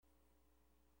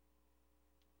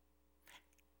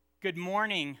Good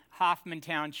morning,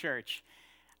 Hoffmantown Church.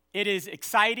 It is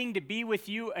exciting to be with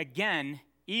you again,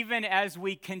 even as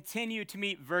we continue to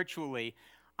meet virtually.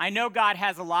 I know God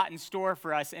has a lot in store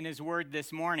for us in His Word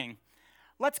this morning.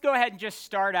 Let's go ahead and just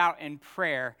start out in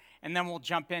prayer, and then we'll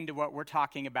jump into what we're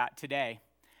talking about today.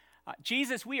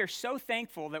 Jesus, we are so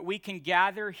thankful that we can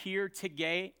gather here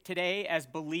today as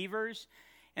believers,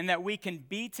 and that we can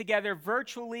be together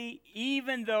virtually,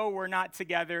 even though we're not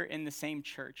together in the same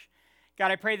church. God,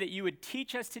 I pray that you would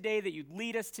teach us today, that you'd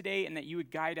lead us today, and that you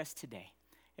would guide us today.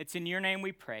 It's in your name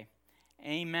we pray.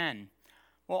 Amen.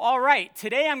 Well, all right.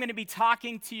 Today I'm going to be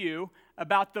talking to you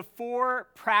about the 4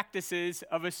 practices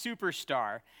of a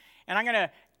superstar. And I'm going to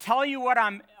tell you what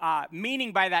I'm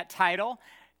meaning by that title.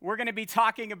 We're going to be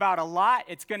talking about a lot.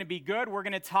 It's going to be good. We're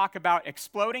going to talk about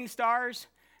exploding stars,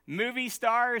 movie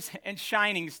stars, and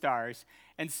shining stars,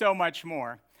 and so much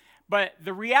more. But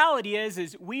the reality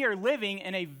is we are living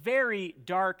in a very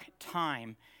dark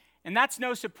time. And that's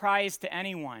no surprise to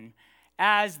anyone.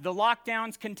 As the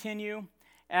lockdowns continue,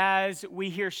 as we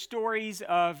hear stories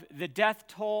of the death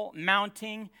toll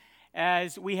mounting,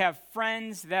 as we have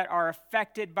friends that are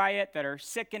affected by it, that are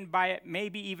sickened by it,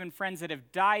 maybe even friends that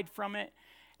have died from it,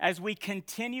 as we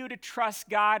continue to trust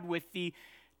God with the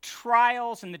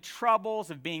trials and the troubles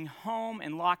of being home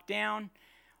and locked down,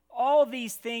 all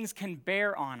these things can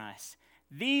bear on us.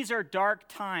 These are dark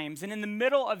times, and in the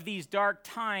middle of these dark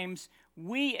times,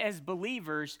 we as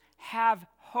believers have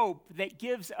hope that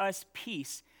gives us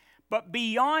peace. But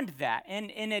beyond that, and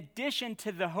in addition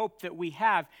to the hope that we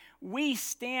have, we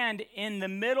stand in the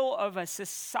middle of a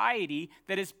society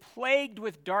that is plagued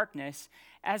with darkness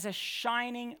as a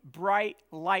shining bright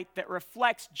light that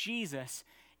reflects Jesus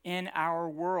in our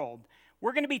world.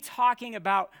 We're going to be talking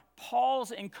about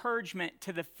Paul's encouragement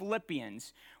to the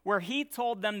Philippians, where he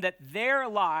told them that their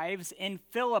lives in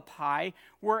Philippi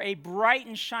were a bright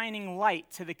and shining light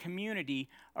to the community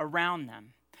around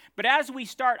them. But as we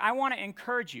start, I want to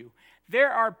encourage you.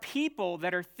 There are people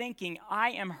that are thinking,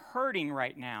 I am hurting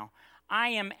right now. I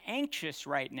am anxious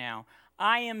right now.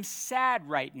 I am sad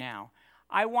right now.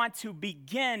 I want to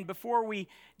begin, before we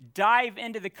dive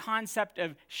into the concept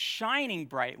of shining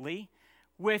brightly,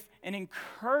 with an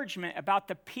encouragement about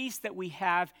the peace that we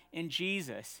have in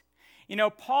Jesus. You know,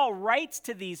 Paul writes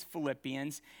to these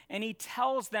Philippians, and he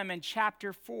tells them in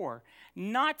chapter 4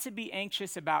 not to be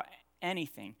anxious about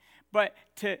anything, but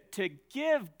to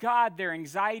give God their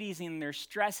anxieties and their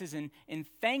stresses in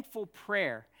thankful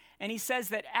prayer. And he says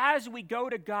that as we go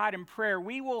to God in prayer,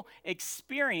 we will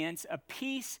experience a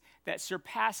peace that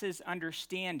surpasses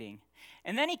understanding.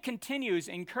 And then he continues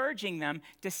encouraging them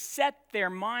to set their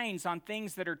minds on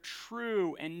things that are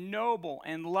true and noble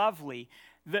and lovely,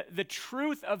 the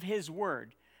truth of his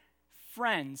word.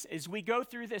 Friends, as we go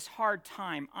through this hard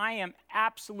time, I am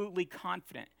absolutely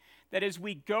confident that as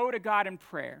we go to God in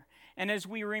prayer and as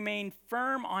we remain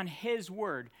firm on his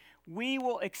word, we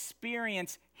will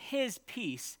experience his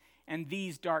peace in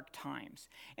these dark times.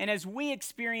 And as we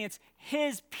experience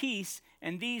his peace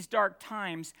in these dark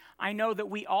times, I know that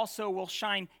we also will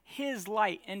shine his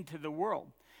light into the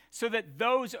world so that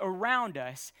those around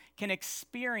us can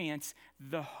experience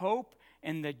the hope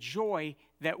and the joy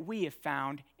that we have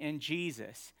found in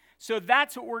Jesus. So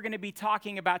that's what we're going to be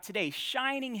talking about today,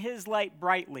 shining his light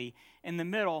brightly in the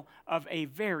middle of a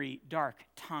very dark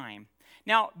time.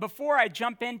 Now, before I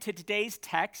jump into today's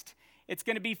text, it's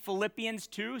going to be Philippians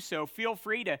 2, so feel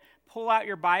free to pull out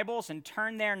your Bibles and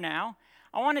turn there now.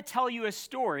 I want to tell you a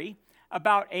story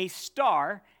about a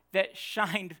star that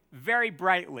shined very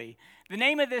brightly. The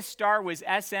name of this star was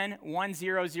SN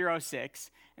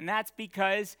 1006, and that's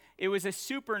because it was a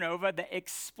supernova that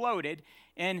exploded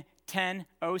in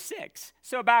 1006,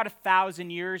 so about 1,000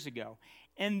 years ago.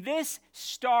 And this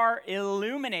star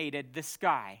illuminated the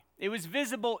sky. It was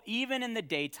visible even in the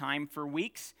daytime for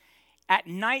weeks. At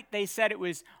night, they said it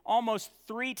was almost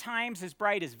 3 times as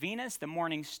bright as Venus, the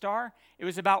morning star. It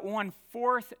was about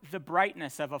 1/4 the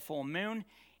brightness of a full moon.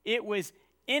 It was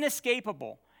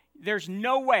inescapable. There's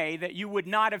no way that you would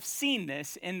not have seen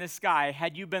this in the sky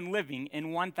had you been living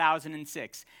in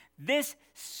 1006. This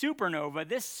supernova,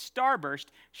 this starburst,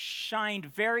 shined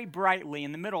very brightly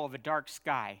in the middle of a dark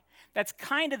sky. That's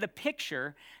kind of the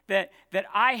picture that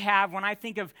I have when I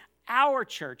think of our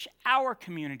church, our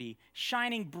community,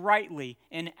 shining brightly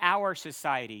in our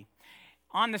society.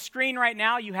 On the screen right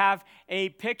now, you have a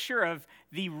picture of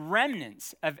the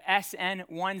remnants of SN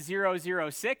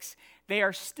 1006. They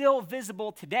are still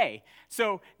visible today.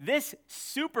 So this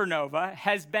supernova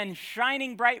has been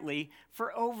shining brightly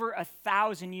for over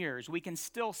 1,000 years. We can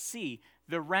still see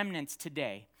the remnants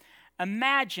today.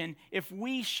 Imagine if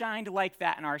we shined like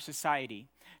that in our society,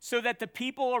 so that the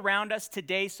people around us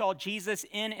today saw Jesus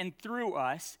in and through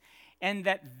us, and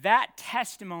that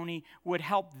testimony would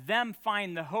help them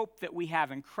find the hope that we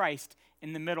have in Christ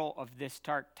in the middle of this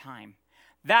dark time.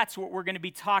 That's what we're going to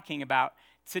be talking about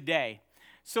today.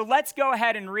 So let's go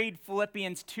ahead and read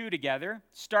Philippians 2 together,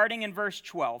 starting in verse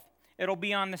 12. It'll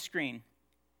be on the screen.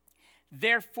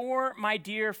 Therefore, my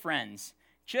dear friends,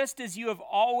 just as you have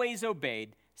always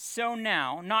obeyed, so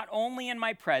now, not only in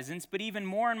my presence, but even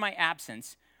more in my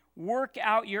absence, work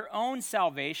out your own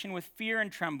salvation with fear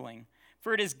and trembling.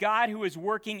 For it is God who is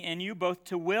working in you both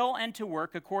to will and to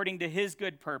work according to his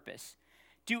good purpose.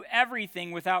 Do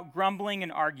everything without grumbling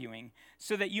and arguing,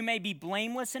 so that you may be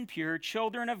blameless and pure,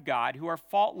 children of God, who are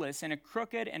faultless in a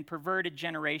crooked and perverted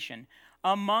generation,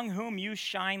 among whom you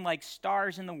shine like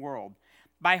stars in the world,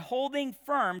 by holding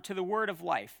firm to the word of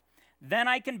life. Then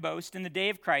I can boast in the day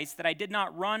of Christ that I did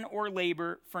not run or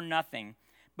labor for nothing.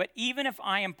 But even if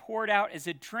I am poured out as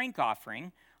a drink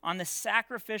offering on the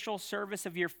sacrificial service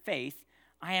of your faith,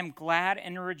 I am glad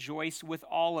and rejoice with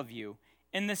all of you.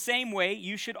 In the same way,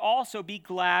 you should also be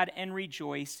glad and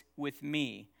rejoice with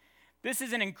me. This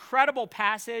is an incredible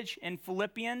passage in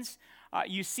Philippians.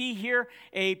 You see here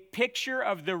a picture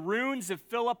of the ruins of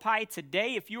Philippi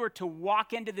today. If you were to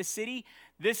walk into the city,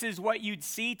 this is what you'd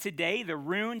see today, the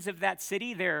ruins of that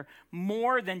city. They're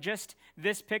more than just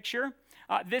this picture.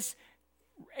 This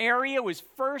area was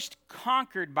first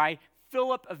conquered by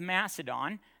Philip of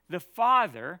Macedon, the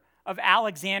father of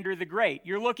Alexander the Great.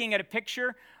 You're looking at a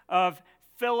picture of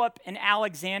Philip and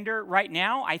Alexander right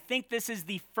now. I think this is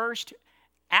the first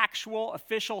actual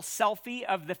official selfie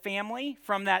of the family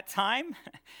from that time.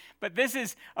 But this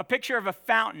is a picture of a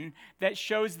fountain that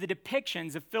shows the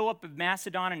depictions of Philip of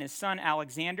Macedon and his son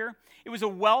Alexander. It was a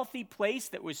wealthy place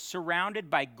that was surrounded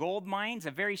by gold mines,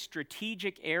 a very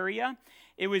strategic area.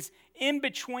 It was in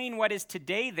between what is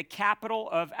today the capital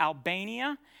of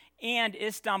Albania and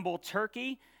Istanbul,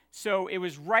 Turkey. So it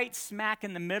was right smack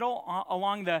in the middle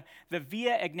along the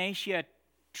Via Egnatia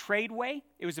tradeway.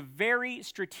 It was a very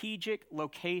strategic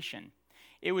location.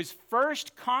 It was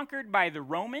first conquered by the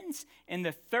Romans in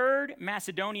the Third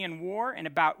Macedonian War in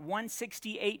about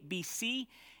 168 BC.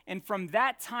 And from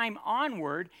that time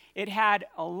onward, it had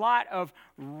a lot of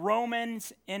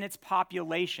Romans in its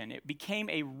population. It became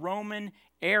a Roman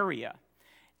area.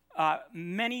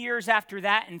 Many years after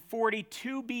that, in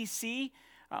 42 BC,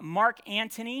 Mark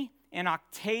Antony and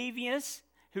Octavius,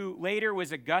 who later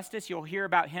was Augustus, you'll hear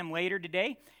about him later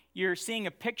today. You're seeing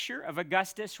a picture of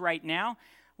Augustus right now.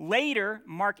 Later,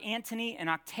 Mark Antony and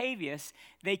Octavius,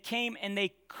 they came and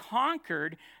they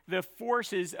conquered the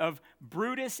forces of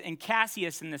Brutus and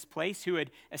Cassius in this place, who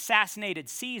had assassinated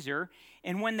Caesar.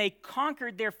 And when they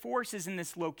conquered their forces in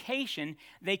this location,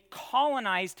 they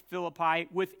colonized Philippi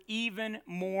with even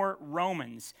more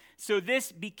Romans. So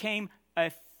this became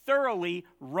a thoroughly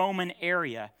Roman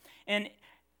area. And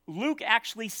Luke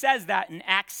actually says that in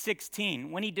Acts 16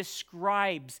 when he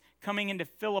describes coming into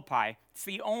Philippi. It's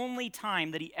the only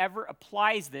time that he ever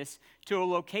applies this to a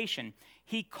location.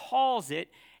 He calls it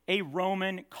a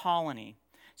Roman colony.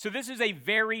 So this is a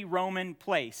very Roman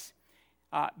place.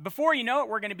 Before you know it,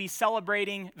 we're going to be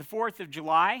celebrating the 4th of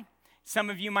July.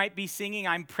 Some of you might be singing,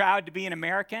 "I'm proud to be an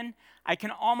American." I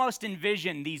can almost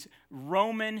envision these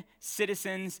Roman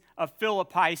citizens of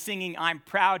Philippi singing, "I'm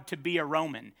proud to be a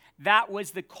Roman." That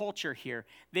was the culture here.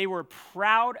 They were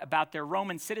proud about their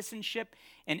Roman citizenship,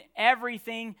 and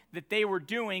everything that they were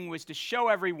doing was to show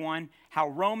everyone how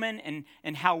Roman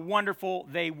and how wonderful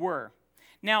they were.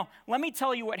 Now, let me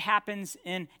tell you what happens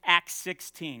in Acts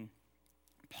 16.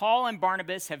 Paul and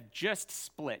Barnabas have just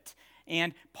split,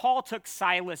 and Paul took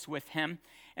Silas with him.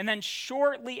 And then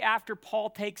shortly after Paul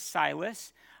takes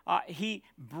Silas, he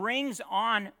brings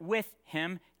on with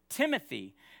him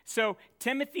Timothy. So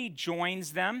Timothy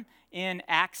joins them in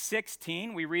Acts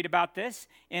 16. We read about this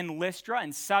in Lystra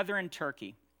in southern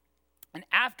Turkey. And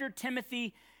after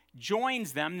Timothy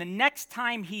joins them, the next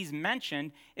time he's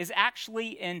mentioned is actually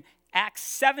in Acts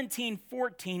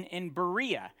 17:14 in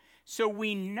Berea. So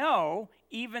we know,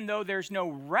 even though there's no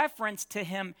reference to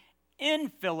him in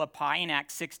Philippi in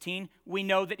Acts 16, we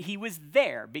know that he was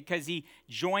there because he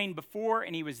joined before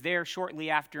and he was there shortly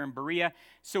after in Berea.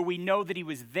 So we know that he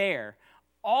was there.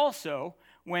 Also,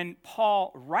 when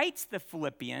Paul writes the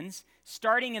Philippians,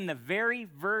 starting in the very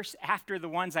verse after the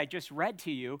ones I just read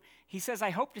to you, he says, "I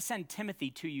hope to send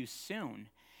Timothy to you soon."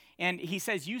 And he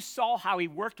says, "You saw how he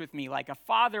worked with me like a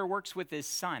father works with his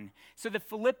son." So the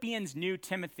Philippians knew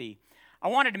Timothy. I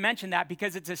wanted to mention that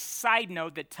because it's a side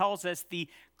note that tells us the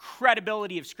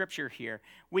credibility of Scripture here.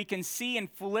 We can see in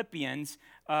Philippians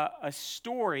a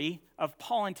story of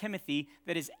Paul and Timothy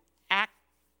that is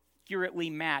accurately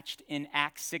matched in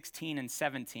Acts 16 and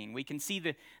 17. We can see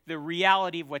the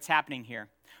reality of what's happening here.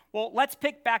 Well, let's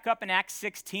pick back up in Acts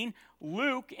 16.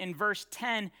 Luke, in verse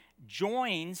 10,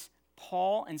 joins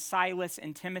Paul and Silas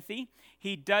and Timothy.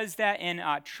 He does that in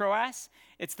Troas.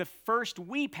 It's the first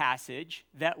we passage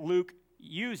that Luke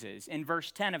uses in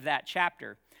verse 10 of that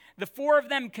chapter. The four of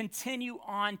them continue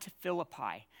on to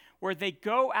Philippi, where they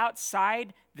go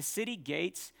outside the city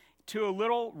gates to a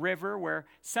little river where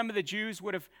some of the Jews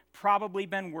would have probably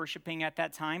been worshiping at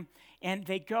that time. And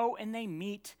they go and they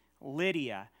meet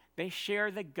Lydia. They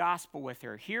share the gospel with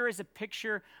her. Here is a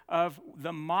picture of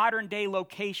the modern day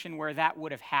location where that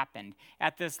would have happened,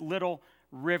 at this little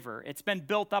river. It's been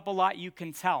built up a lot, you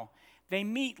can tell. They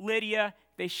meet Lydia.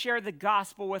 They share the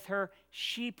gospel with her.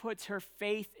 She puts her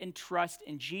faith and trust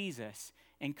in Jesus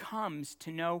and comes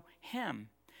to know him.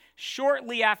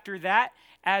 Shortly after that,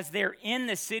 as they're in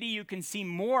the city, you can see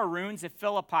more ruins of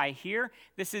Philippi here.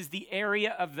 This is the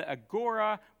area of the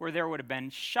Agora where there would have been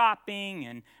shopping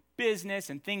and business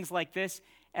and things like this.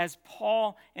 As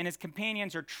Paul and his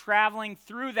companions are traveling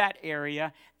through that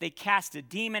area, they cast a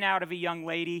demon out of a young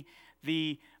lady.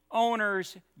 The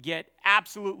owners get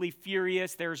absolutely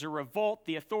furious. There's a revolt.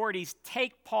 The authorities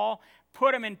take Paul,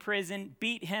 put him in prison,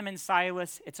 beat him and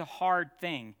Silas. It's a hard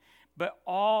thing. But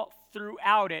all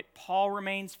throughout it, Paul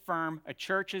remains firm. A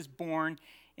church is born.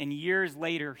 And years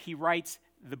later, he writes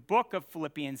the book of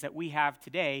Philippians that we have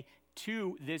today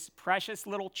to this precious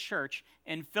little church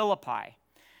in Philippi.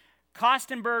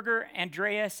 Kostenberger,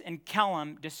 Andreas, and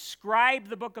Kellum describe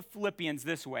the book of Philippians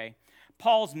this way.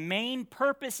 Paul's main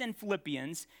purpose in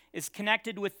Philippians is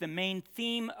connected with the main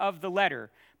theme of the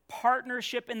letter,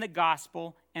 partnership in the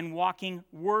gospel and walking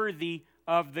worthy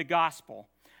of the gospel.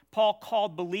 Paul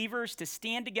called believers to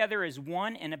stand together as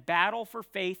one in a battle for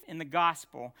faith in the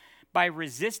gospel by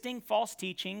resisting false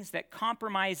teachings that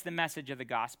compromise the message of the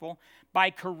gospel, by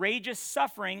courageous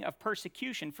suffering of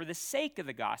persecution for the sake of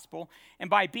the gospel, and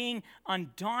by being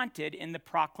undaunted in the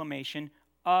proclamation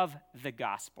of the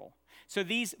gospel. So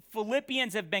these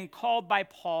Philippians have been called by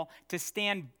Paul to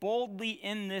stand boldly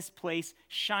in this place,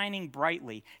 shining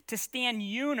brightly, to stand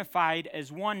unified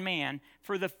as one man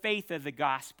for the faith of the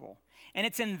gospel. And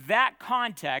it's in that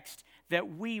context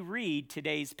that we read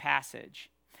today's passage.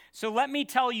 So let me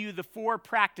tell you the four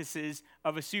practices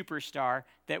of a superstar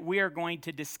that we are going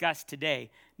to discuss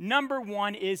today. Number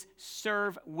one is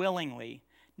serve willingly.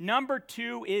 Number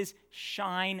two is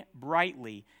shine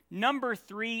brightly. Number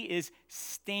three is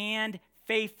stand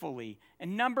faithfully.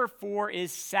 And number four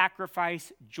is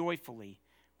sacrifice joyfully.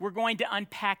 We're going to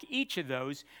unpack each of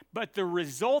those, but the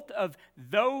result of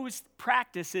those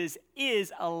practices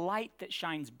is a light that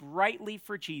shines brightly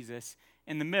for Jesus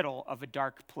in the middle of a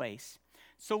dark place.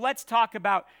 So let's talk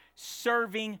about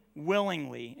serving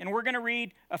willingly. And we're going to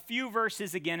read a few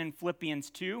verses again in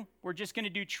Philippians 2. We're just going to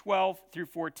do 12 through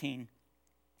 14.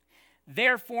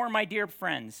 Therefore, my dear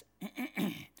friends,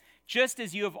 just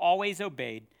as you have always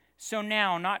obeyed, so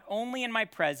now, not only in my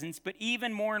presence, but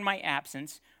even more in my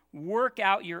absence, work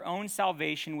out your own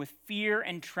salvation with fear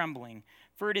and trembling.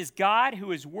 For it is God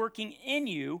who is working in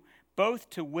you, both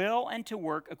to will and to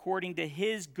work according to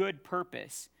his good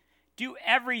purpose. Do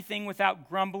everything without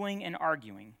grumbling and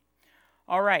arguing.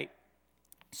 All right,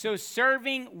 so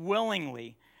serving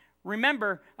willingly.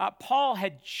 Remember, Paul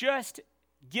had just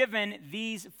given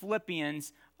these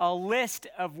Philippians a list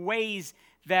of ways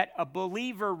that a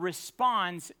believer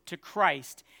responds to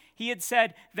Christ. He had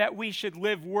said that we should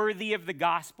live worthy of the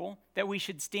gospel, that we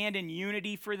should stand in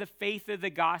unity for the faith of the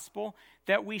gospel,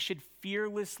 that we should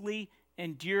fearlessly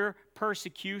endure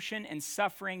persecution and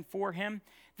suffering for him,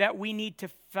 that we need to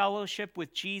fellowship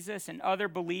with Jesus and other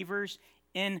believers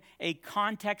in a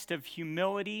context of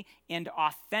humility and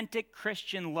authentic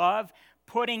Christian love,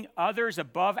 putting others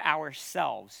above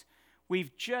ourselves.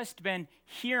 We've just been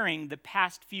hearing the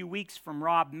past few weeks from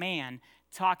Rob Mann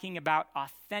talking about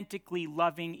authentically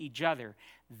loving each other.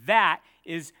 That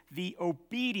is the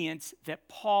obedience that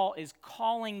Paul is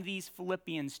calling these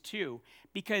Philippians to,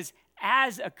 because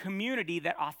as a community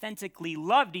that authentically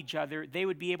loved each other, they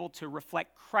would be able to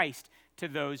reflect Christ to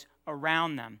those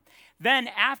around them. Then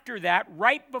after that,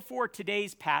 right before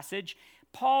today's passage,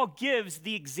 Paul gives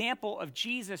the example of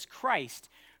Jesus Christ,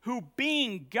 who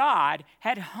being God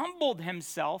had humbled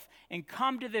himself and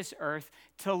come to this earth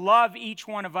to love each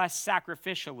one of us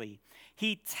sacrificially.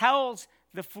 He tells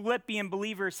the Philippian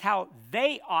believers how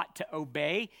they ought to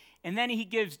obey, and then he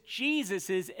gives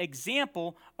Jesus'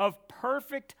 example of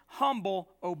perfect, humble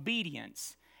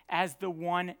obedience as the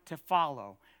one to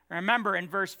follow. Remember, in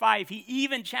verse 5, he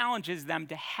even challenges them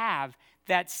to have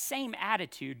that same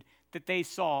attitude that they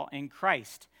saw in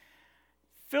Christ.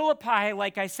 Philippi,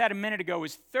 like I said a minute ago,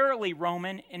 was thoroughly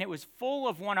Roman, and it was full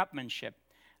of one-upmanship.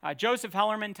 Joseph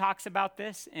Hellerman talks about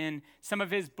this in some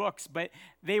of his books, but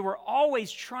they were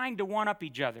always trying to one-up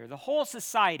each other. The whole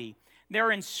society. There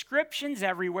are inscriptions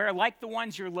everywhere, like the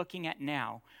ones you're looking at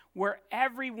now, where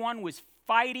everyone was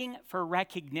fighting for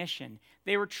recognition.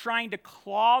 They were trying to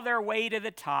claw their way to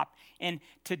the top and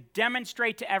to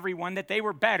demonstrate to everyone that they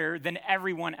were better than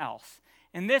everyone else.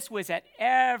 And this was at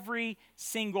every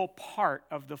single part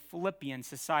of the Philippian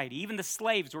society. Even the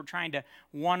slaves were trying to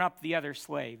one-up the other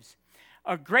slaves.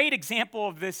 A great example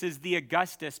of this is the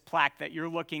Augustus plaque that you're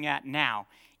looking at now.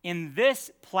 In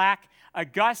this plaque,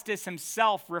 Augustus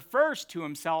himself refers to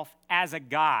himself as a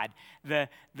god, the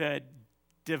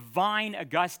divine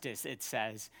Augustus, it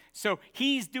says. So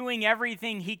he's doing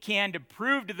everything he can to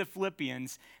prove to the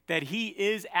Philippians that he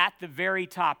is at the very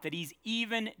top, that he's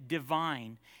even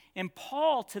divine. And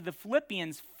Paul to the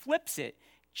Philippians flips it.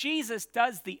 Jesus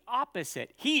does the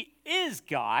opposite. He is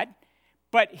God,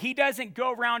 but he doesn't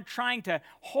go around trying to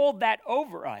hold that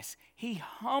over us. He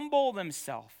humbled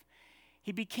himself.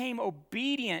 He became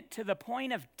obedient to the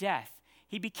point of death.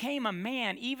 He became a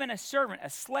man, even a servant, a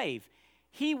slave.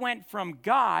 He went from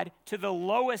God to the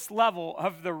lowest level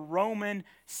of the Roman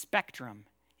spectrum.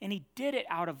 And he did it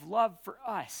out of love for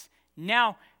us.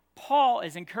 Now, Paul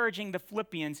is encouraging the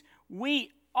Philippians,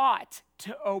 we ought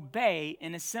to obey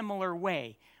in a similar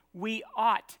way. We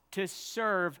ought to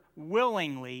serve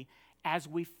willingly as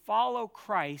we follow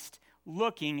Christ,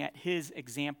 looking at his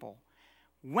example.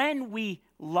 When we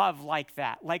love like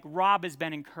that, like Rob has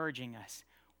been encouraging us,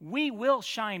 we will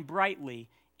shine brightly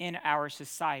in our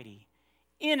society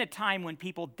in a time when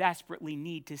people desperately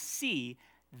need to see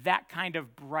that kind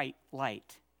of bright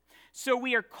light. So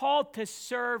we are called to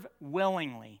serve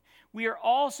willingly. We are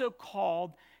also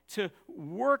called to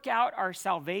work out our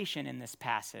salvation in this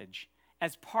passage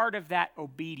as part of that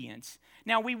obedience.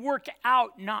 Now, we work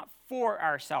out not for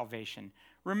our salvation.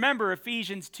 Remember,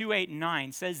 Ephesians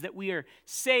 2:8-9 says that we are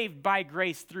saved by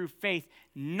grace through faith,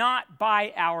 not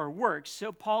by our works.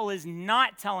 So Paul is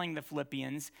not telling the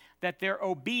Philippians that their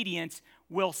obedience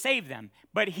will save them.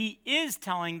 But he is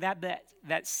telling that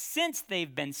since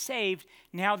they've been saved,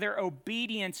 now their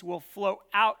obedience will flow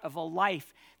out of a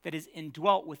life that is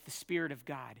indwelt with the Spirit of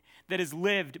God, that is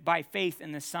lived by faith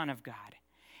in the Son of God.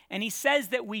 And he says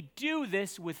that we do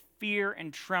this with fear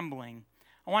and trembling.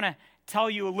 I want to tell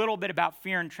you a little bit about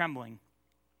fear and trembling.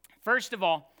 First of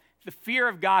all, the fear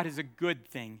of God is a good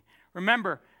thing.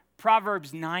 Remember,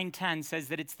 Proverbs 9:10 says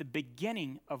that it's the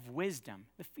beginning of wisdom.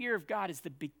 The fear of God is the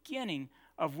beginning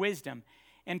of wisdom.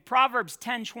 And Proverbs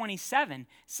 10:27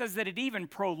 says that it even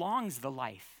prolongs the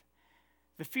life.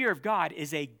 The fear of God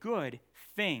is a good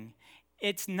thing.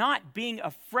 It's not being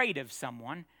afraid of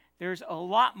someone. There's a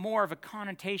lot more of a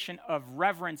connotation of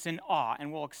reverence and awe,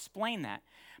 and we'll explain that.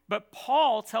 But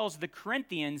Paul tells the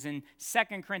Corinthians in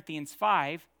 2 Corinthians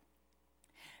 5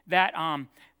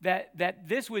 that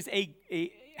this was in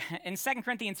 2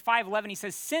 Corinthians 5:11, he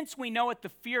says, since we know what the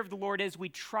fear of the Lord is, we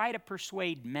try to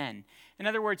persuade men. In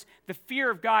other words, the fear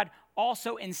of God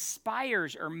also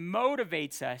inspires or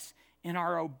motivates us in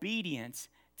our obedience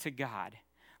to God.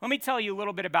 Let me tell you a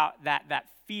little bit about that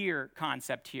fear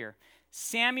concept here.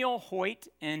 Samuel Hoyt,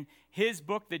 in his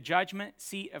book, The Judgment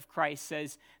Seat of Christ,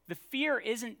 says, the fear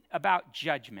isn't about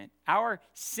judgment. Our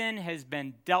sin has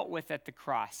been dealt with at the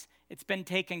cross. It's been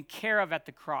taken care of at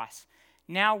the cross.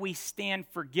 Now we stand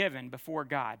forgiven before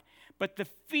God. But the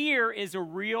fear is a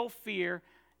real fear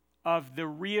of the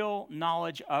real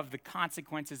knowledge of the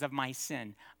consequences of my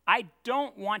sin. I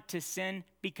don't want to sin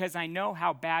because I know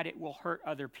how bad it will hurt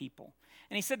other people.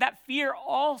 And he said that fear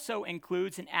also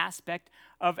includes an aspect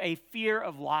of a fear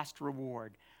of lost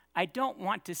reward. I don't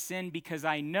want to sin because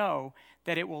I know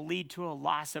that it will lead to a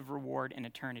loss of reward in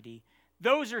eternity.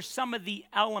 Those are some of the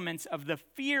elements of the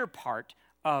fear part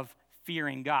of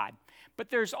fearing God. But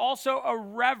there's also a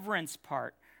reverence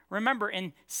part. Remember,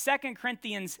 in 2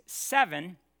 Corinthians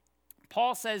 7,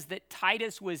 Paul says that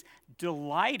Titus was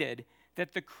delighted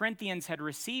that the Corinthians had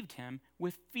received him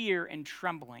with fear and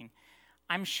trembling.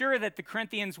 I'm sure that the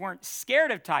Corinthians weren't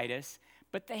scared of Titus,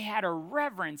 but they had a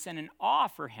reverence and an awe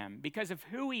for him because of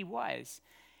who he was,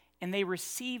 and they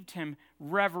received him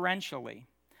reverentially.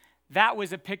 That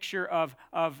was a picture of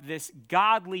this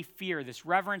godly fear, this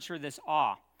reverence or this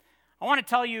awe. I want to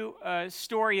tell you a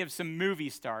story of some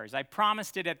movie stars. I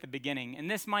promised it at the beginning,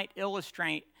 and this might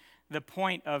illustrate the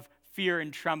point of fear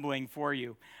and trembling for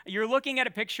you. You're looking at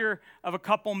a picture of a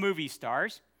couple movie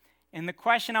stars, and the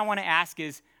question I want to ask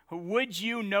is, would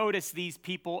you notice these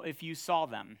people if you saw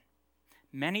them?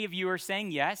 Many of you are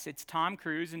saying yes, it's Tom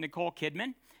Cruise and Nicole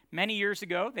Kidman. Many years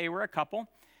ago, they were a couple.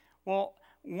 Well,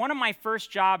 one of my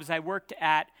first jobs, I worked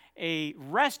at a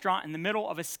restaurant in the middle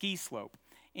of a ski slope.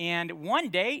 And one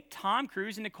day, Tom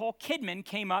Cruise and Nicole Kidman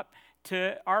came up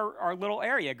to our little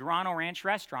area, Grano Ranch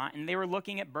Restaurant, and they were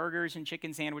looking at burgers and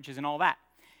chicken sandwiches and all that.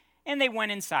 And they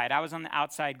went inside. I was on the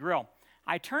outside grill.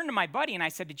 I turned to my buddy and I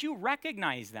said, "Did you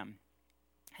recognize them?"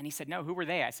 And he said, "No, who were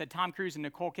they?" I said, "Tom Cruise and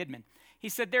Nicole Kidman." He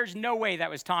said, "There's no way that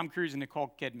was Tom Cruise and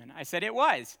Nicole Kidman." I said, "It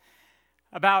was."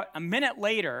 About a minute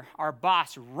later, our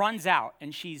boss runs out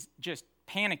and she's just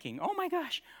panicking. "Oh my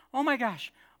gosh, oh my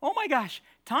gosh, oh my gosh,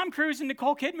 Tom Cruise and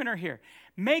Nicole Kidman are here.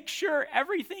 Make sure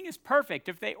everything is perfect.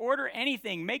 If they order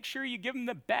anything, make sure you give them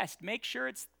the best. Make sure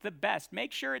it's the best.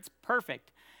 Make sure it's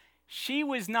perfect." She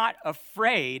was not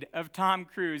afraid of Tom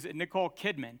Cruise and Nicole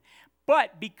Kidman,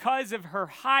 but because of her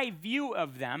high view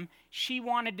of them, she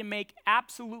wanted to make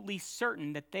absolutely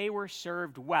certain that they were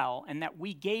served well and that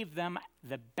we gave them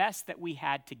the best that we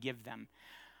had to give them.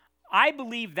 I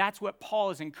believe that's what Paul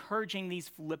is encouraging these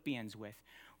Philippians with.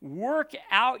 Work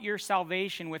out your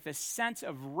salvation with a sense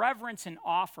of reverence and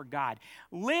awe for God.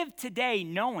 Live today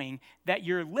knowing that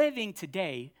you're living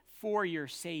today for your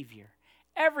Savior.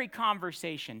 Every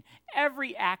conversation,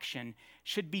 every action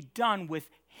should be done with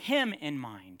Him in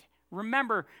mind.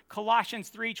 Remember Colossians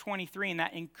 3:23 and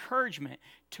that encouragement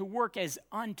to work as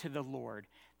unto the Lord.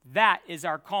 That is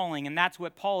our calling, and that's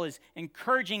what Paul is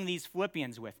encouraging these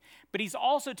Philippians with. But he's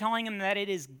also telling them that it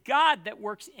is God that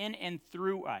works in and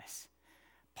through us.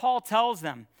 Paul tells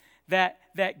them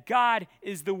that God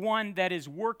is the one that is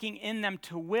working in them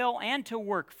to will and to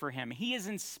work for Him. He is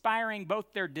inspiring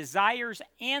both their desires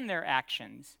and their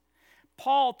actions.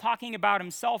 Paul, talking about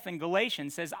himself in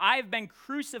Galatians, says, "I've been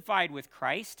crucified with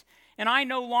Christ, and I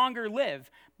no longer live,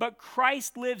 but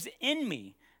Christ lives in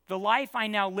me. The life I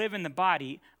now live in the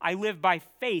body, I live by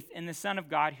faith in the Son of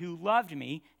God who loved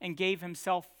me and gave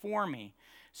Himself for me."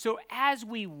 So as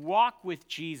we walk with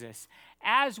Jesus,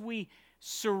 as we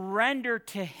surrender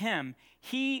to Him,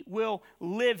 He will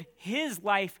live His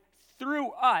life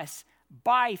through us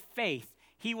by faith.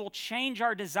 He will change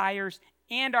our desires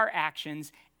and our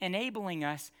actions, enabling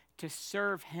us to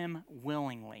serve Him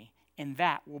willingly. And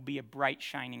that will be a bright,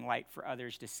 shining light for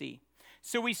others to see.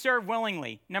 So we serve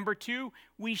willingly. Number 2,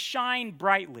 we shine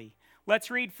brightly.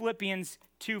 Let's read Philippians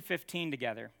 2:15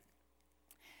 together.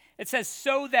 It says,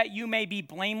 "So that you may be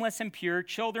blameless and pure,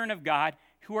 children of God,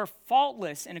 who are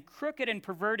faultless in a crooked and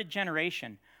perverted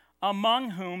generation,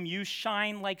 among whom you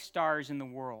shine like stars in the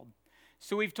world."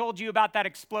 So we've told you about that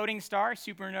exploding star,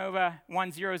 Supernova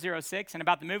 1006, and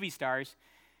about the movie stars.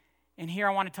 And here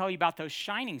I want to tell you about those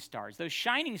shining stars. Those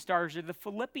shining stars are the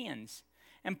Philippians.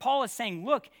 And Paul is saying,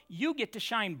 look, you get to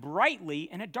shine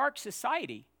brightly in a dark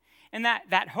society. And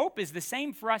that hope is the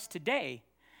same for us today.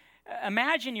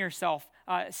 Imagine yourself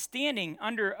standing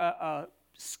under a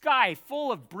sky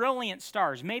full of brilliant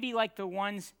stars, maybe like the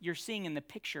ones you're seeing in the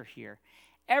picture here.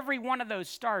 Every one of those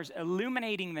stars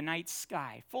illuminating the night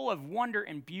sky, full of wonder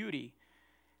and beauty.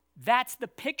 That's the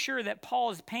picture that Paul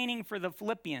is painting for the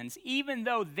Philippians, even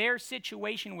though their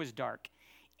situation was dark,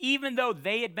 even though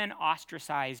they had been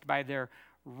ostracized by their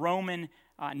Roman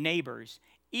neighbors,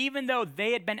 even though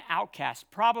they had been outcast,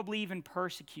 probably even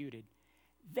persecuted.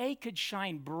 They could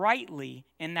shine brightly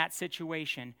in that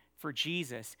situation for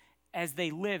Jesus as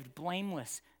they lived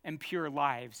blameless and pure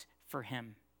lives for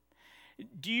Him.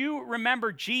 Do you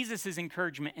remember Jesus'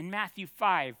 encouragement in Matthew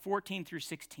 5:14 through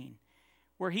 16,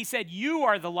 where He said, "You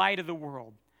are the light of the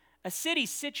world. A city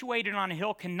situated on a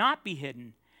hill cannot be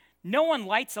hidden. No one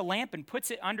lights a lamp and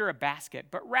puts it under a basket,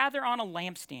 but rather on a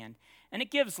lampstand, and it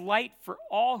gives light for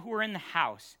all who are in the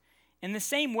house. In the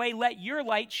same way, let your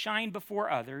light shine before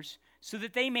others, so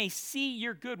that they may see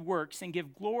your good works and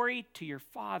give glory to your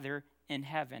Father in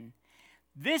heaven."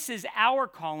 This is our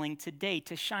calling today,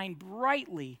 to shine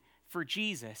brightly for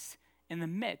Jesus in the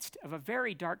midst of a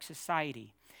very dark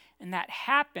society. And that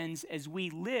happens as we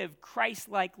live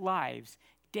Christ-like lives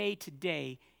day to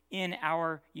day in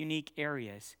our unique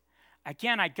areas.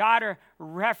 Again, I got to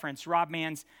reference Rob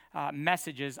Mann's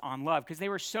messages on love because they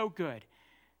were so good.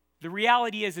 The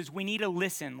reality is we need to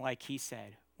listen, like he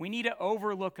said. We need to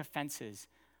overlook offenses,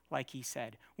 like he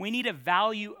said. We need to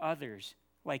value others,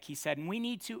 like he said. And we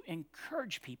need to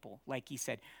encourage people, like he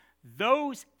said.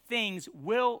 Those things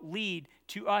will lead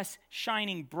to us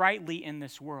shining brightly in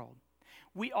this world.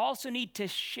 we also need to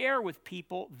share with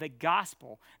people the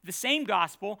gospel, the same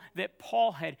gospel that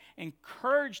Paul had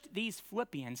encouraged these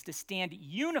Philippians to stand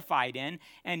unified in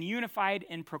and unified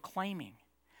in proclaiming.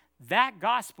 That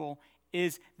gospel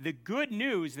is the good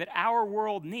news that our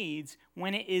world needs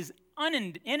when it is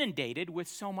inundated with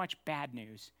so much bad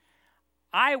news.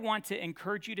 I want to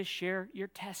encourage you to share your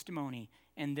testimony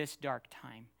in this dark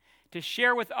time, to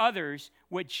share with others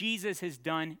what Jesus has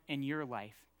done in your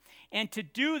life, and to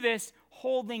do this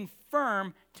holding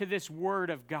firm to this word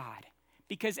of God.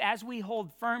 Because as we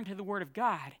hold firm to the word of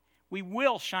God, we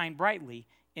will shine brightly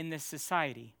in this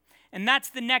society. And that's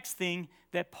the next thing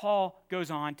that Paul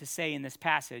goes on to say in this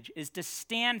passage, is to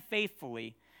stand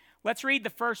faithfully. Let's read the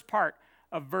first part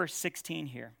of verse 16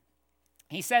 here.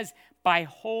 He says, by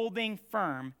holding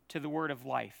firm to the word of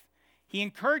life. He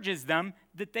encourages them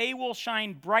that they will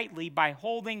shine brightly by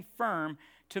holding firm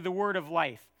to the word of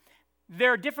life.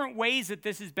 There are different ways that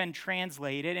this has been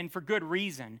translated, and for good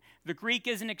reason. The Greek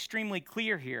isn't extremely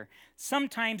clear here.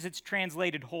 Sometimes it's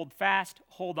translated hold fast,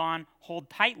 hold on, hold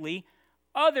tightly.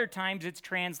 Other times it's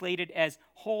translated as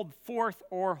hold forth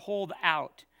or hold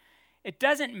out. It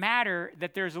doesn't matter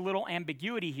that there's a little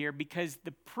ambiguity here because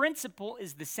the principle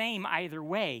is the same either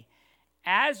way.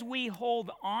 As we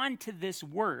hold on to this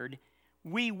word,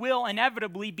 we will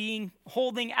inevitably be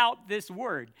holding out this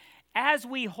word. As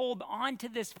we hold on to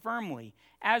this firmly,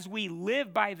 as we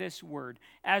live by this word,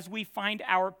 as we find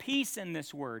our peace in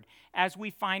this word, as we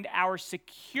find our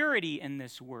security in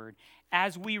this word,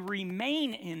 as we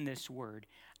remain in this word,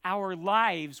 our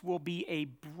lives will be a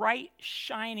bright,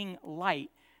 shining light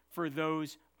for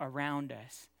those around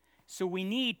us. So we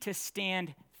need to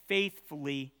stand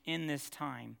faithfully in this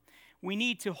time. We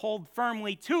need to hold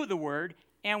firmly to the word,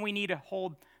 and we need to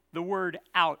hold the word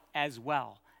out as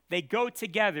well. They go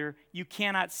together. You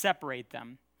cannot separate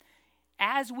them.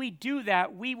 As we do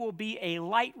that, we will be a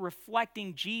light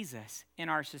reflecting Jesus in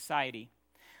our society.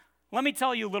 Let me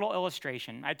tell you a little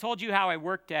illustration. I told you how I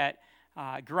worked at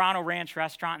Garano Ranch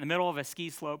Restaurant in the middle of a ski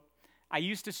slope. I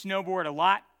used to snowboard a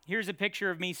lot. Here's a picture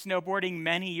of me snowboarding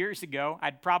many years ago.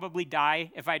 I'd probably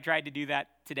die if I tried to do that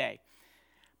today.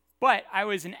 But I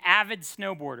was an avid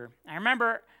snowboarder. I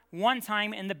remember one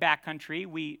time in the backcountry,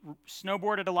 we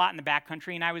snowboarded a lot in the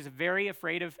backcountry, and I was very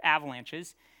afraid of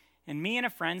avalanches. And me and a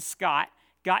friend, Scott,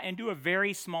 got into a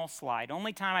very small slide.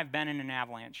 Only time I've been in an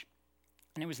avalanche.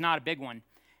 And it was not a big one.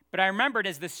 But I remembered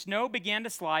as the snow began to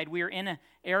slide, we were in an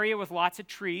area with lots of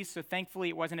trees, so thankfully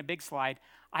it wasn't a big slide.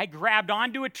 I grabbed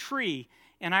onto a tree,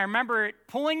 and I remember it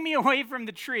pulling me away from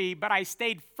the tree, but I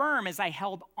stayed firm as I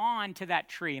held on to that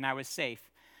tree, and I was safe.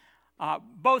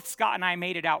 Both Scott and I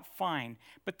made it out fine.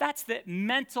 But that's the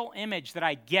mental image that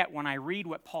I get when I read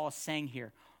what Paul is saying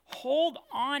here. Hold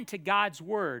on to God's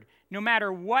word, no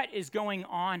matter what is going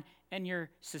on in your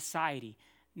society.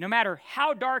 No matter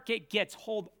how dark it gets,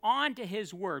 hold on to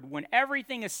his word. When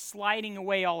everything is sliding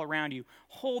away all around you,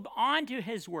 hold on to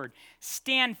his word.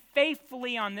 Stand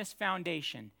faithfully on this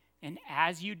foundation. And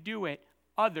as you do it,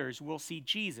 others will see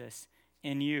Jesus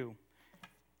in you.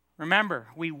 Remember,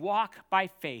 we walk by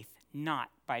faith, not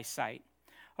by sight.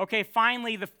 Okay,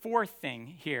 finally, the fourth thing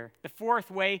here, the fourth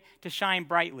way to shine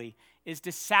brightly is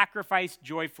to sacrifice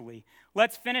joyfully.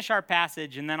 Let's finish our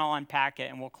passage and then I'll unpack it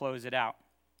and we'll close it out.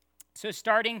 So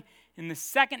starting in the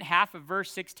second half of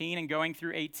verse 16 and going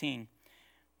through 18,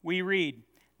 we read,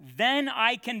 "Then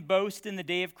I can boast in the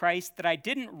day of Christ that I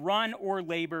didn't run or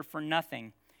labor for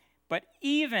nothing. But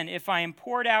even if I am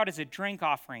poured out as a drink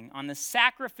offering on the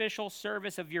sacrificial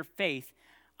service of your faith,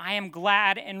 I am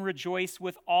glad and rejoice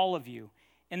with all of you.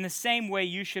 In the same way,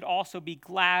 you should also be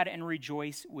glad and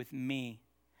rejoice with me."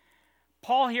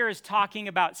 Paul here is talking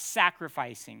about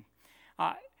sacrificing,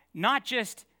 not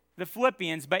just the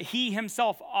Philippians, but he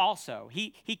himself also.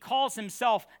 He calls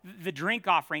himself the drink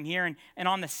offering here and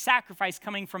on the sacrifice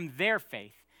coming from their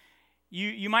faith.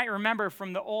 You might remember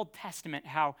from the Old Testament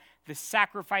how the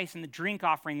sacrifice and the drink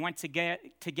offering went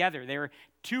together. There were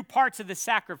two parts of the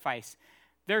sacrifice.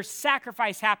 There's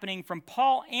sacrifice happening from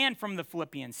Paul and from the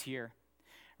Philippians here.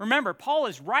 Remember, Paul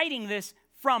is writing this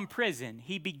from prison.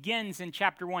 He begins in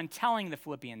chapter 1 telling the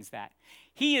Philippians that.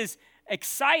 He is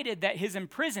excited that his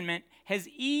imprisonment has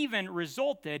even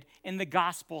resulted in the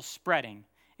gospel spreading.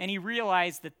 And he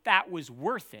realized that that was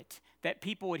worth it, that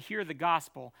people would hear the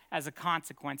gospel as a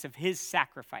consequence of his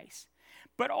sacrifice.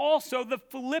 But also the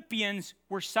Philippians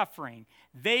were suffering.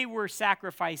 They were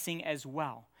sacrificing as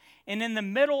well. And in the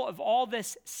middle of all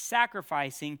this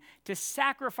sacrificing, to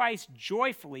sacrifice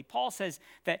joyfully, Paul says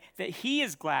that he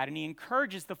is glad, and he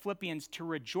encourages the Philippians to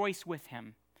rejoice with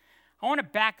him. I want to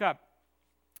back up.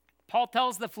 Paul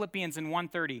tells the Philippians in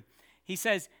 1:30, He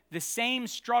says, the same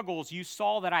struggles you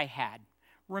saw that I had.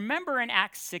 Remember in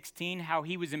Acts 16 how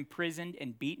he was imprisoned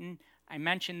and beaten? I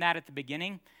mentioned that at the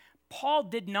beginning. Paul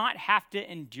did not have to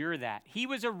endure that. He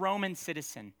was a Roman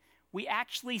citizen. We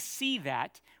actually see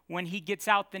that when he gets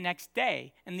out the next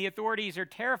day, and the authorities are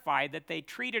terrified that they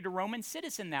treated a Roman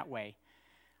citizen that way.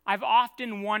 I've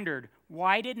often wondered,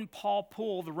 why didn't Paul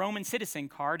pull the Roman citizen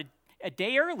card a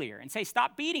day earlier and say,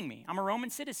 stop beating me, I'm a Roman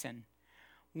citizen?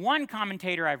 One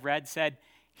commentator I've read said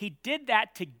he did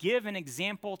that to give an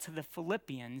example to the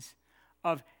Philippians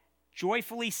of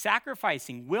joyfully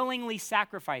sacrificing, willingly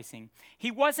sacrificing. He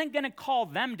wasn't going to call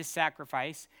them to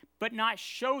sacrifice, but not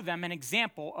show them an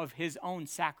example of his own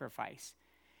sacrifice.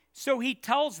 So he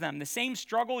tells them, the same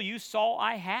struggle you saw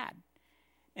I had.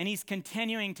 And he's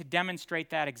continuing to demonstrate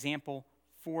that example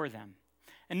for them.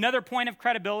 Another point of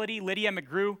credibility, Lydia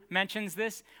McGrew mentions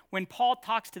this. When Paul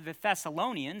talks to the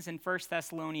Thessalonians in 1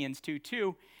 Thessalonians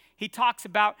 2:2, he talks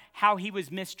about how he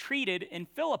was mistreated in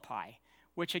Philippi,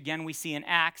 which again we see in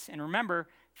Acts. And remember,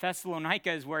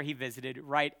 Thessalonica is where he visited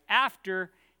right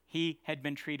after he had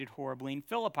been treated horribly in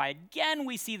Philippi. Again,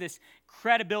 we see this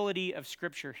credibility of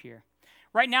Scripture here.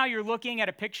 Right now, you're looking at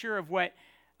a picture of what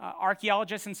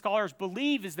archaeologists and scholars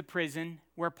believe is the prison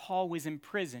where Paul was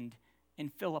imprisoned in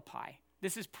Philippi.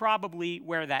 This is probably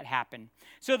where that happened.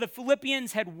 So the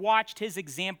Philippians had watched his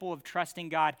example of trusting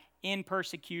God in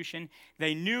persecution.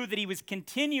 They knew that he was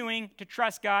continuing to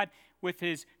trust God with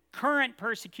his current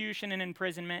persecution and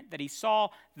imprisonment, that he saw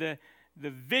the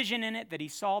vision in it, that he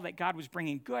saw that God was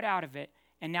bringing good out of it.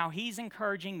 And now he's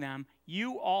encouraging them,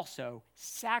 you also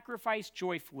sacrifice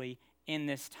joyfully in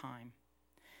this time.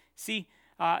 See,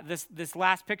 this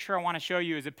last picture I want to show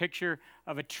you is a picture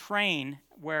of a train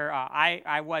where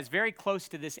I was very close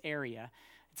to this area.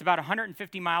 It's about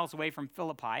 150 miles away from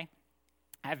Philippi.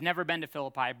 I've never been to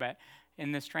Philippi, but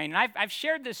in this train. And I've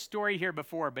shared this story here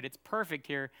before, but it's perfect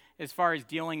here as far as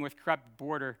dealing with corrupt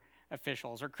border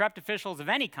officials or corrupt officials of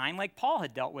any kind like Paul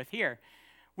had dealt with here.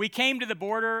 We came to the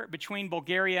border between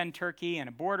Bulgaria and Turkey, and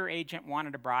a border agent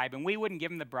wanted a bribe, and we wouldn't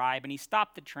give him the bribe, and he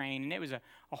stopped the train, and it was a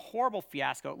horrible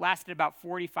fiasco. It lasted about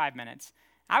 45 minutes.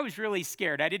 I was really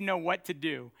scared. I didn't know what to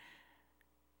do.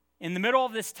 In the middle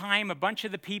of this time, a bunch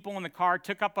of the people in the car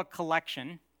took up a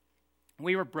collection.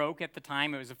 We were broke at the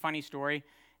time. It was a funny story.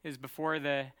 It was before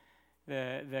the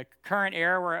current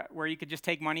era where you could just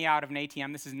take money out of an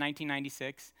ATM. This is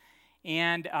 1996.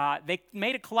 And they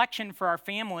made a collection for our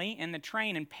family in the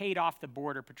train and paid off the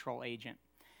Border Patrol agent.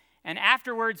 And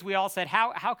afterwards, we all said,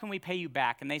 how can we pay you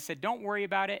back? And they said, don't worry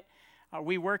about it.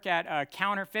 We work at a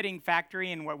counterfeiting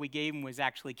factory, and what we gave them was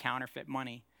actually counterfeit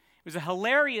money. It was a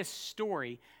hilarious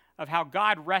story of how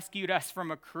God rescued us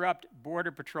from a corrupt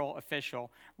Border Patrol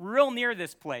official real near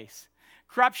this place.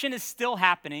 Corruption is still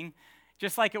happening,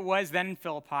 just like it was then in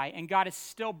Philippi, and God is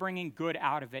still bringing good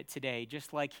out of it today,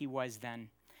 just like he was then.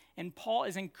 And Paul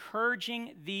is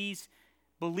encouraging these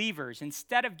believers,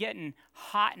 instead of getting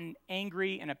hot and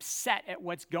angry and upset at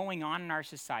what's going on in our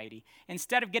society,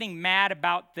 instead of getting mad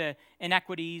about the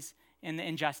inequities and the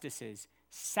injustices,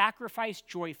 sacrifice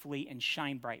joyfully and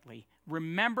shine brightly.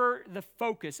 Remember the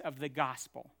focus of the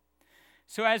gospel.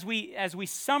 So as we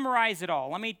summarize it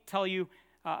all, let me tell you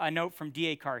a note from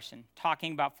D.A. Carson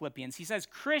talking about Philippians. He says,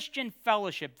 Christian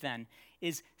fellowship then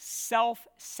is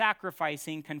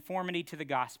self-sacrificing conformity to the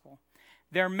gospel.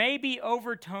 There may be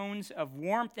overtones of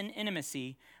warmth and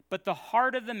intimacy, but the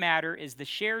heart of the matter is the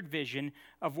shared vision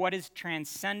of what is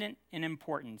transcendent in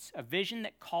importance, a vision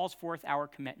that calls forth our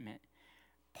commitment.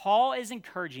 Paul is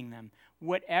encouraging them,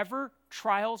 whatever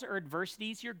trials or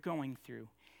adversities you're going through,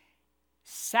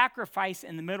 sacrifice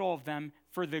in the middle of them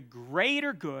for the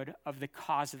greater good of the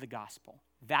cause of the gospel.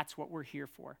 That's what we're here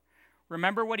for.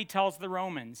 Remember what he tells the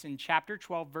Romans in chapter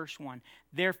 12, verse 1.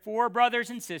 Therefore, brothers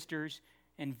and sisters,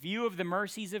 in view of the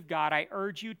mercies of God, I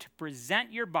urge you to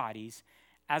present your bodies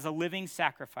as a living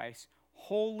sacrifice,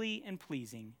 holy and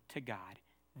pleasing to God.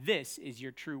 This is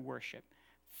your true worship.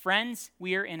 Friends,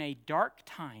 we are in a dark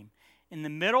time. In the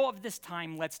middle of this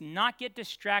time, let's not get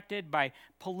distracted by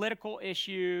political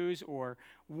issues or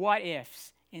what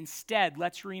ifs. Instead,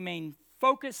 let's remain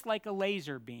focused like a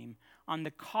laser beam on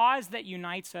the cause that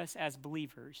unites us as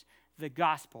believers, the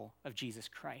gospel of Jesus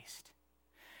Christ.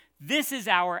 This is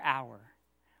our hour.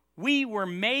 We were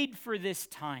made for this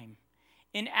time.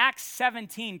 In Acts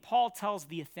 17, Paul tells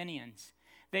the Athenians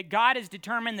that God has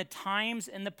determined the times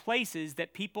and the places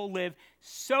that people live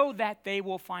so that they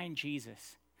will find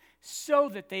Jesus, so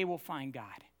that they will find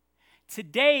God.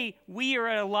 Today, we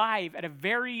are alive at a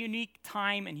very unique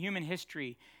time in human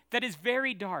history that is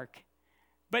very dark.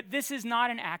 But this is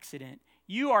not an accident.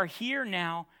 You are here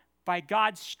now by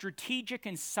God's strategic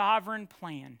and sovereign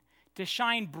plan to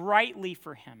shine brightly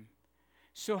for him.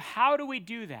 So how do we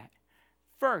do that?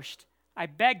 First, I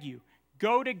beg you,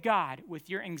 go to God with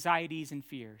your anxieties and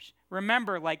fears.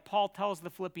 Remember, like Paul tells the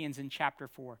Philippians in chapter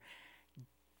 4,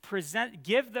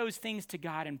 give those things to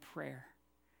God in prayer.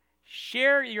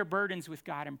 Share your burdens with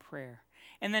God in prayer.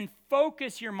 And then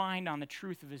focus your mind on the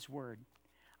truth of his word.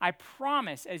 I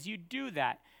promise as you do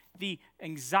that, the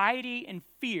anxiety and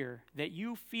fear that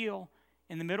you feel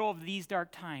in the middle of these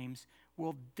dark times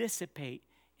will dissipate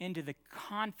into the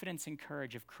confidence and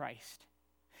courage of Christ.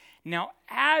 Now,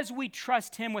 as we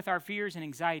trust him with our fears and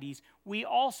anxieties, we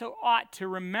also ought to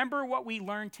remember what we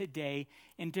learned today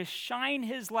and to shine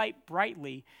his light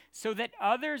brightly so that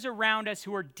others around us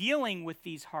who are dealing with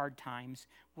these hard times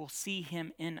will see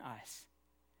him in us.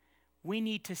 We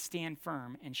need to stand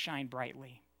firm and shine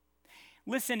brightly.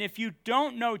 Listen, if you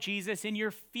don't know Jesus and you're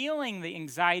feeling the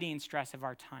anxiety and stress of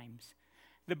our times,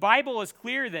 the Bible is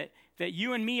clear that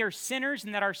you and me are sinners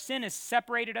and that our sin has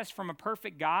separated us from a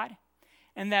perfect God,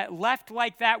 and that left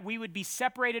like that, we would be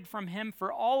separated from him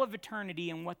for all of eternity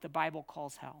in what the Bible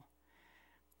calls hell.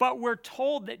 But we're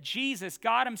told that Jesus,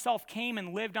 God himself, came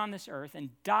and lived on this earth and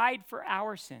died for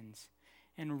our sins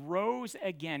and rose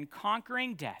again,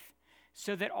 conquering death,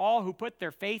 so that all who put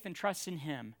their faith and trust in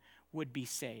him would be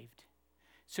saved.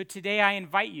 So today I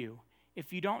invite you,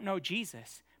 if you don't know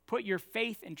Jesus, put your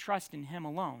faith and trust in him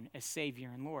alone as Savior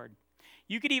and Lord.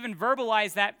 You could even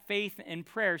verbalize that faith in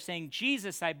prayer, saying,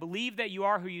 Jesus, I believe that you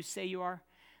are who you say you are,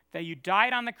 that you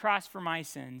died on the cross for my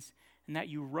sins, and that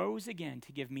you rose again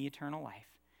to give me eternal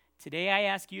life. Today I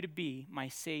ask you to be my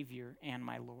Savior and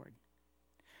my Lord.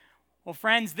 Well,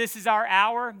 friends, this is our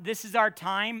hour. This is our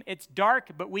time. It's dark,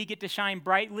 but we get to shine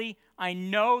brightly. I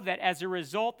know that as a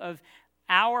result of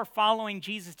our following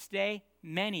Jesus today,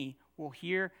 many will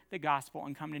hear the gospel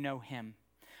and come to know him.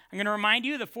 I'm going to remind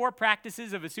you the 4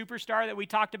 practices of a superstar that we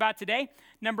talked about today.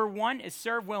 Number 1 is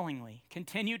serve willingly.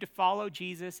 Continue to follow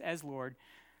Jesus as Lord,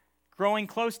 growing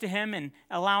close to him and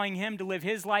allowing him to live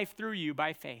his life through you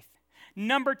by faith.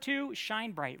 Number 2,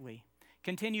 shine brightly.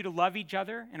 Continue to love each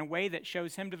other in a way that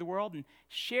shows him to the world and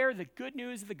share the good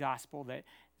news of the gospel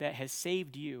that has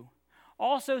saved you.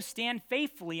 Also, stand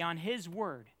faithfully on his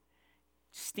word.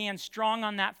 Stand strong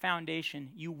on that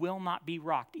foundation. You will not be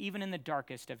rocked, even in the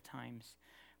darkest of times.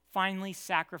 Finally,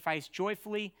 sacrifice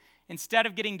joyfully. Instead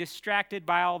of getting distracted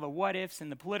by all the what ifs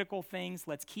and the political things,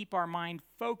 let's keep our mind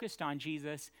focused on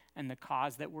Jesus and the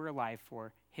cause that we're alive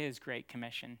for, his great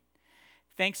commission.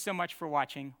 Thanks so much for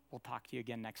watching. We'll talk to you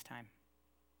again next time.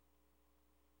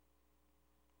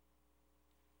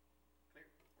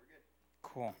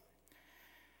 Cool.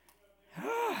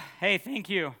 Hey, thank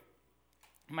you.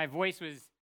 My voice was